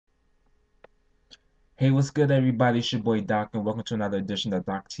Hey, what's good, everybody? It's your boy Doc, and welcome to another edition of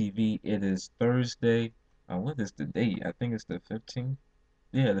Doc TV. It is Thursday. What is the date? I think it's the 15th.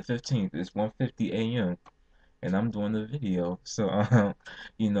 Yeah, the 15th. It's 1:50 a.m. and I'm doing the video. So, I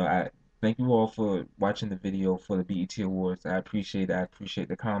thank you all for watching the video for the BET Awards. I appreciate it. I appreciate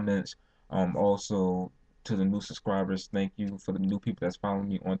the comments. Also to the new subscribers, thank you for the new people that's following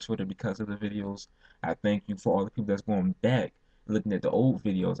me on Twitter because of the videos. I thank you for all the people that's going back looking at the old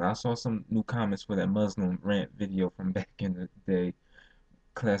videos. I saw some new comments for that Muslim rant video from back in the day.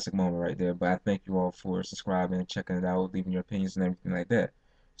 Classic moment right there. But I thank you all for subscribing, checking it out, leaving your opinions and everything like that.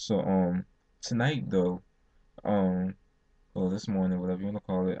 So, tonight though, um, or this morning, whatever you want to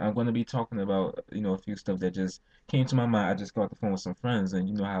call it, I'm going to be talking about, a few stuff that just came to my mind. I just got off the phone with some friends, and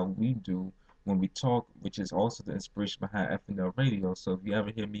you know how we do when we talk, which is also the inspiration behind FNL radio. So if you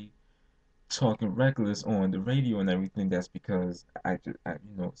ever hear me talking reckless on the radio and everything, that's because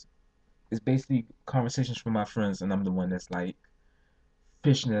it's basically conversations from my friends, and I'm the one that's like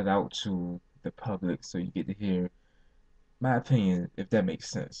fishing it out to the public, so you get to hear my opinion, if that makes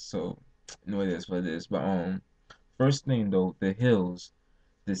sense. So, it is what it is. But first thing though, the Hills.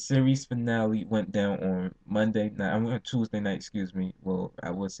 The series finale went down on Monday night. I'm on Tuesday night, excuse me. Well,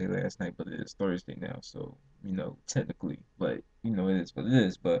 I would say last night, but it is Thursday now, so technically, but it is what it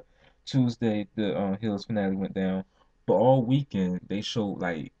is. But Tuesday, the Hills finale went down. But all weekend they showed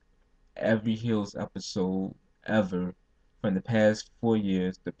like every Hills episode ever from the past 4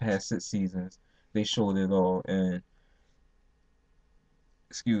 years, the past 6 seasons. They showed it all, and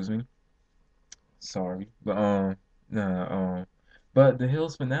excuse me, sorry, but nah, but the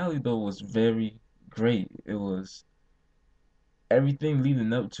Hills finale though was very great. It was everything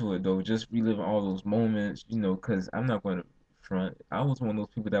leading up to it though, just reliving all those moments, 'cause I'm not going to front. I was one of those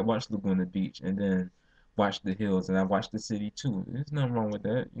people that watched Laguna Beach and then watched the Hills, and I watched the city too. There's nothing wrong with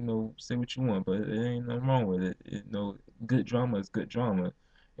that. Say what you want, but it ain't nothing wrong with it. Good drama is good drama,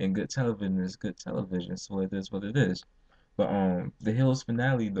 and good television is good television. So it is what it is. But the Hills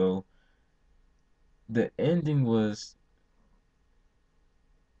finale though, the ending was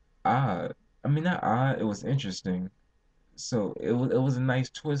odd. I mean, not odd. It was interesting. So it was a nice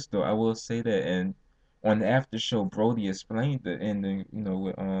twist though. I will say that. And on the after show, Brody explained the ending.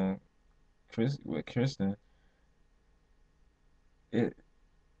 With Kristen. It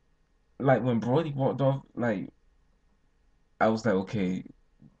like when Brody walked off. Like I was like, okay.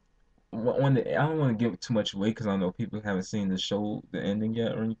 I don't want to give too much away because I know people haven't seen the show, the ending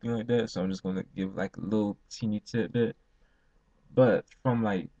yet or anything like that. So I'm just gonna give like a little teeny tidbit. But from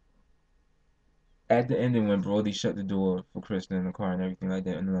like at the ending when Brody shut the door for Kristen in the car and everything like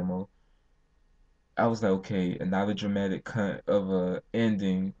that in the limo, I was like, okay, another dramatic cut of a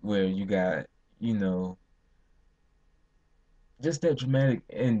ending where you got, you know, just that dramatic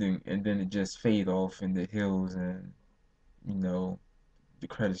ending, and then it just fade off in the hills, and you know, the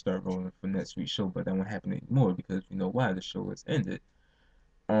credits start rolling for next week's show. But that won't happen anymore because you know why the show has ended.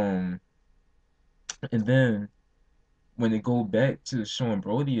 Um, and then when they go back to showing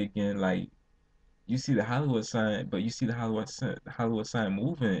Brody again, like you see the Hollywood sign, but you see the Hollywood sign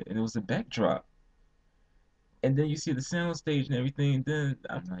moving, and it was a backdrop. And then you see the sound stage and everything. Then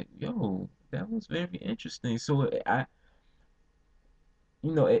I'm like, yo, that was very interesting. So it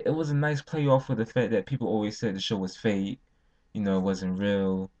was a nice playoff for the fact that people always said the show was fake, it wasn't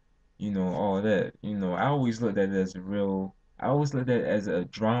real, all that. I always looked at it as a real, I always looked at it as a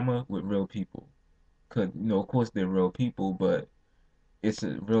drama with real people. Cause of course they're real people, but it's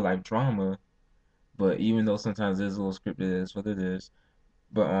a real life drama. But even though sometimes it's a little scripted, it is what it is.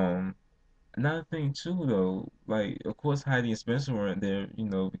 But another thing too, though, like of course Heidi and Spencer weren't there,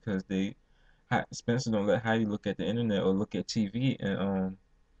 because Spencer don't let Heidi look at the internet or look at TV, and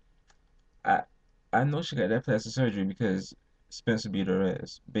I I know she got that plastic surgery because Spencer beat her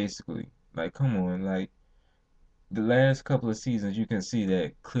ass, basically. Like, come on, like the last couple of seasons, you can see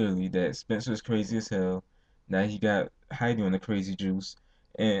that clearly that Spencer's crazy as hell. Now he got Heidi on the crazy juice,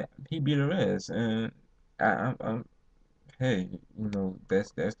 and he beat her ass, and I'm hey,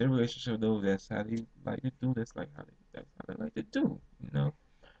 that's their relationship though. That's how they like to do. That's how they like to do.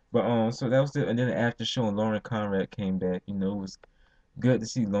 But so that was it. And then after show, Lauren Conrad came back. It was good to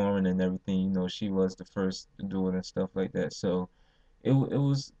see Lauren and everything. She was the first to do it and stuff like that. So it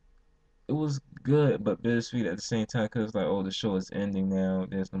was good, but bittersweet at the same time because like, oh, the show is ending now.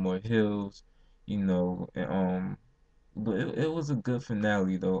 There's no more hills, and but it was a good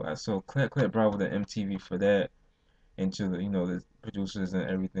finale though. So clap bravo to MTV for that, and to the producers and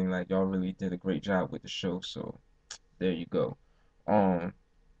everything. Like y'all really did a great job with the show. So there you go. Um,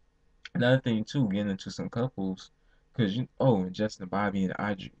 Another thing too, getting into some couples, cause Justin, Bobby, and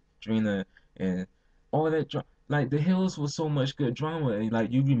Audrina and all that like the Hills was so much good drama, and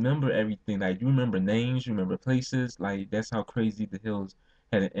like you remember everything, like you remember names, you remember places, like that's how crazy the Hills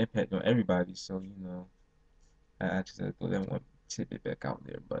had an impact on everybody. So I just had to throw that one tidbit back out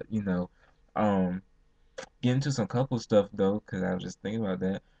there, but um, get into some couple stuff though, because I was just thinking about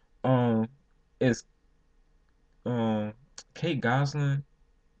that. Um, is um Kate Gosselin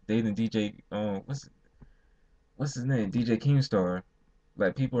dating DJ what's his name? DJ Keemstar.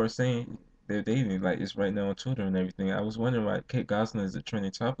 Like people are saying they're dating, like it's right now on Twitter and everything. I was wondering why Kate Gosselin is a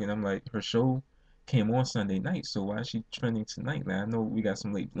trending topic, and I'm like, her show came on Sunday night, so why is she trending tonight? Now I know we got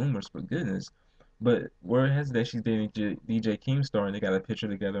some late bloomers, but goodness. But word has it that she's dating DJ Keemstar, and they got a picture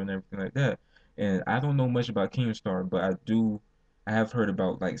together and everything like that. And I don't know much about Keemstar, but I have heard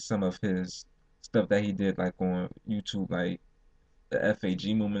about like some of his stuff that he did like on YouTube, like the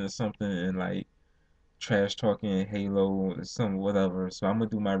FAG movement or something, and like trash talking Halo, some whatever. So I'm gonna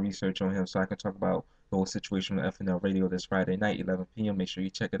do my research on him so I can talk about the whole situation on FNL Radio this Friday night, 11 p.m. Make sure you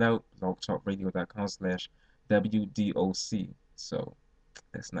check it out. blogtalkradio.com/WDOC. So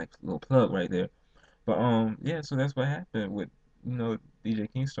that's a nice little plug right there. But yeah, so that's what happened with you know DJ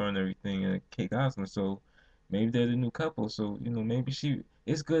Keemstar and everything and Kate Gosselin. So maybe they're the new couple. So maybe she.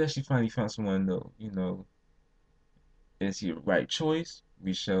 It's good that she finally found someone though. Is he a right choice?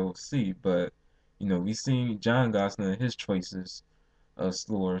 We shall see. But we seen John Gosling and his choices of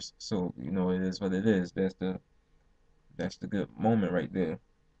slurs, so it is what it is. That's the good moment right there.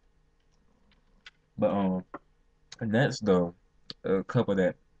 But next though, a couple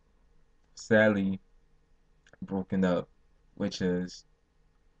that sadly broken up, which is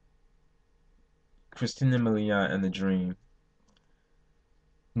Christina Milian and the Dream.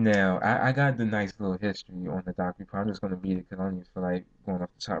 Now, I got the nice little history on the docu. I'm just gonna read it because I don't even feel like going off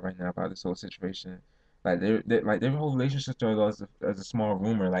the top right now about this whole situation. Like their whole relationship started as a small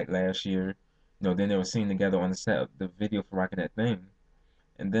rumor like last year. Then they were seen together on the set of the video for Rockin' That Thing.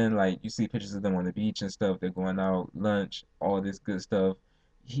 And then like you see pictures of them on the beach and stuff. They're going out, lunch, all this good stuff.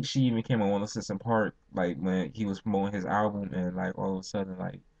 She even came on One Assistant Park like when he was promoting his album, and like all of a sudden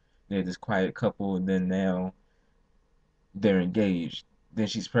like they're this quiet couple. And then now they're engaged. Then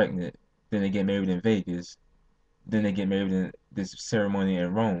she's pregnant. Then they get married in Vegas. Then they get married in this ceremony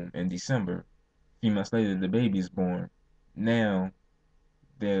in Rome in December. A few months later, the baby is born. Now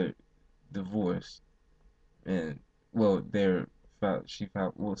they're divorced, and well, she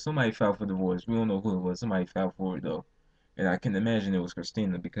filed. Well, somebody filed for divorce. We don't know who it was. Somebody filed for it though, and I can imagine it was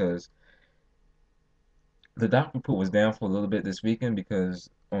Christina because the doc report was down for a little bit this weekend because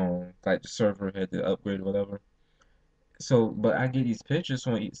like the server had to upgrade or whatever. So, but I get these pictures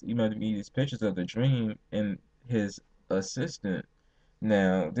when he emailed me these pictures of the Dream and his assistant.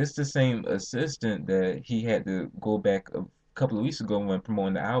 Now, this is the same assistant that he had to go back a couple of weeks ago when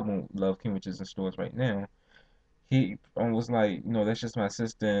promoting the album Love King, which is in stores right now. He was like, that's just my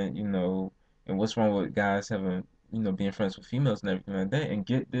assistant, and what's wrong with guys having, being friends with females and everything like that. And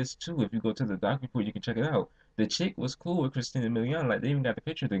get this too, if you go to the doc report, you can check it out. The chick was cool with Christina Milian, like they even got the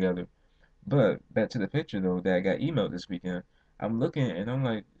picture together. But back to the picture though that I got emailed this weekend. I'm looking and I'm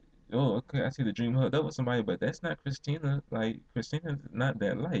like, oh, okay, I see the Dream hooked up with somebody, but that's not Christina. Like Christina's not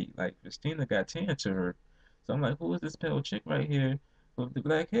that light. Like Christina got tan to her. So I'm like, who is this pale chick right here with the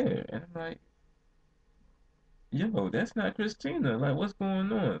black hair? And I'm like, yo, that's not Christina. Like, what's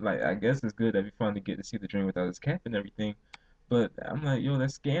going on? Like, I guess it's good that we finally get to see the Dream without his cap and everything. But I'm like, yo,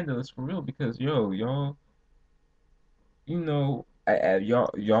 that's scandalous for real because yo, y'all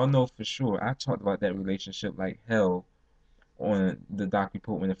y'all know for sure. I talked about that relationship like hell on the doc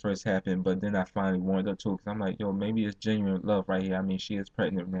report when it first happened, but then I finally warmed up to it because I'm like, yo, maybe it's genuine love right here. I mean, she is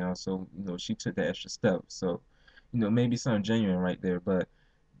pregnant now, so she took that extra step. So, maybe something genuine right there. But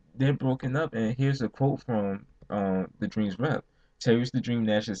they're broken up, and here's a quote from the Dream's rep. Terrence the Dream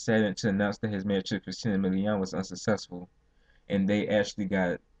Nash is saddened to announce that his marriage to Christina Milian was unsuccessful, and they actually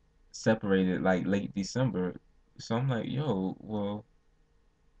got separated like late December. So I'm like, yo, well,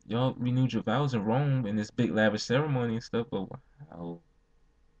 y'all renewed your vows in Rome in this big lavish ceremony and stuff, but how?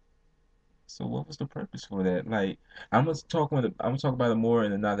 So what was the purpose for that? Like, I'm gonna talk about it more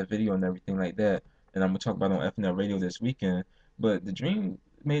in another video and everything like that, and I'm gonna talk about it on FNL Radio this weekend. But the Dream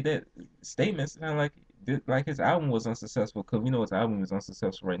made that statement sound like his album was unsuccessful because we know his album is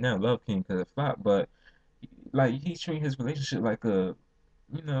unsuccessful right now, Love King, because it flopped. But like he's treating his relationship like you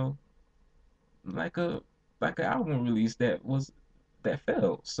know, like a like an album release that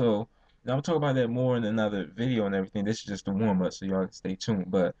failed. So now I'm talking about that more in another video and everything. This is just a warm up, so y'all stay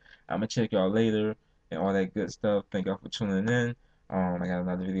tuned. But I'm gonna check y'all later and all that good stuff. Thank y'all for tuning in. I got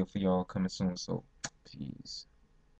another video for y'all coming soon. So peace.